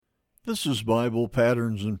This is Bible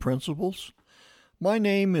Patterns and Principles. My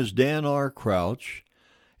name is Dan R. Crouch,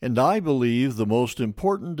 and I believe the most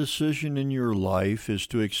important decision in your life is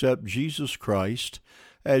to accept Jesus Christ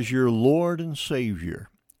as your Lord and Savior.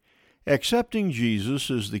 Accepting Jesus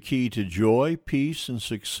is the key to joy, peace, and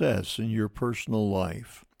success in your personal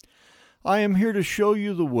life. I am here to show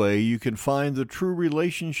you the way you can find the true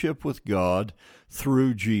relationship with God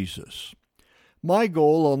through Jesus. My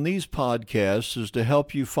goal on these podcasts is to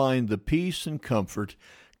help you find the peace and comfort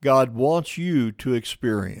God wants you to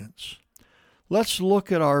experience. Let's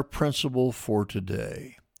look at our principle for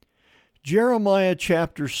today. Jeremiah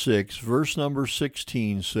chapter 6, verse number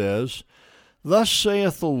 16 says, "Thus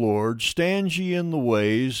saith the Lord, stand ye in the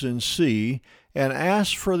ways, and see, and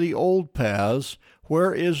ask for the old paths,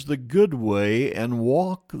 where is the good way, and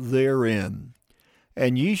walk therein.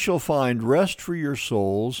 And ye shall find rest for your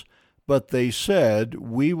souls, but they said,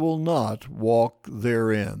 we will not walk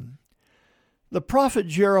therein." The prophet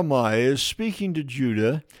Jeremiah is speaking to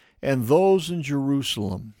Judah and those in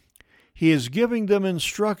Jerusalem. He is giving them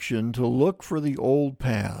instruction to look for the old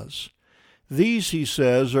paths. These, he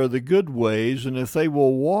says, are the good ways, and if they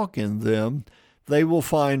will walk in them, they will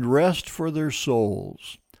find rest for their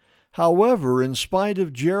souls. However, in spite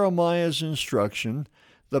of Jeremiah's instruction,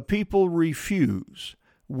 the people refuse.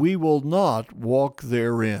 We will not walk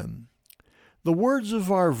therein. The words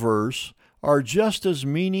of our verse are just as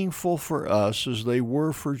meaningful for us as they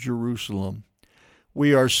were for Jerusalem.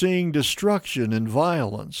 We are seeing destruction and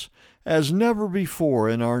violence as never before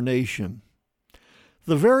in our nation.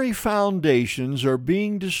 The very foundations are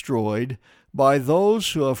being destroyed by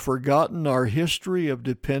those who have forgotten our history of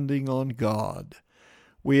depending on God.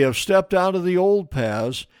 We have stepped out of the old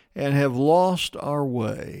paths and have lost our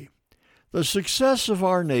way. The success of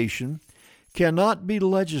our nation cannot be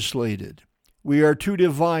legislated. We are too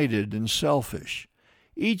divided and selfish.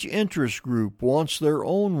 Each interest group wants their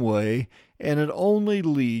own way, and it only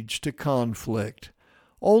leads to conflict.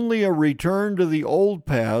 Only a return to the old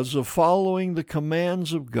paths of following the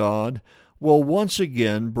commands of God will once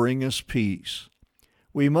again bring us peace.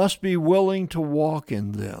 We must be willing to walk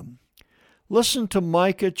in them. Listen to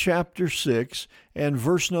Micah chapter 6 and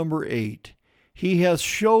verse number 8. "He hath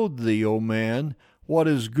showed thee, O man, what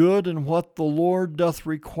is good and what the Lord doth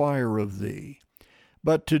require of thee,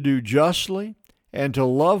 but to do justly, and to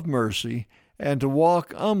love mercy, and to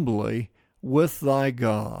walk humbly with thy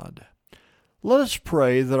God." Let us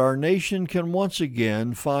pray that our nation can once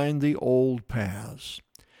again find the old paths.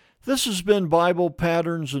 This has been Bible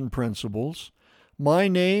Patterns and Principles. My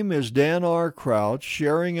name is Dan R. Crouch,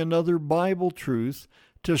 sharing another Bible truth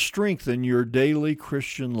to strengthen your daily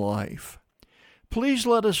Christian life. Please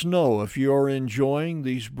let us know if you are enjoying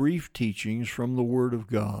these brief teachings from the Word of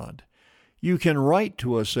God. You can write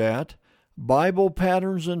to us at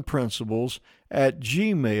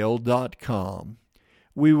BiblePatternsandPrinciples@gmail.com.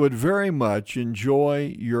 We would very much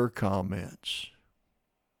enjoy your comments.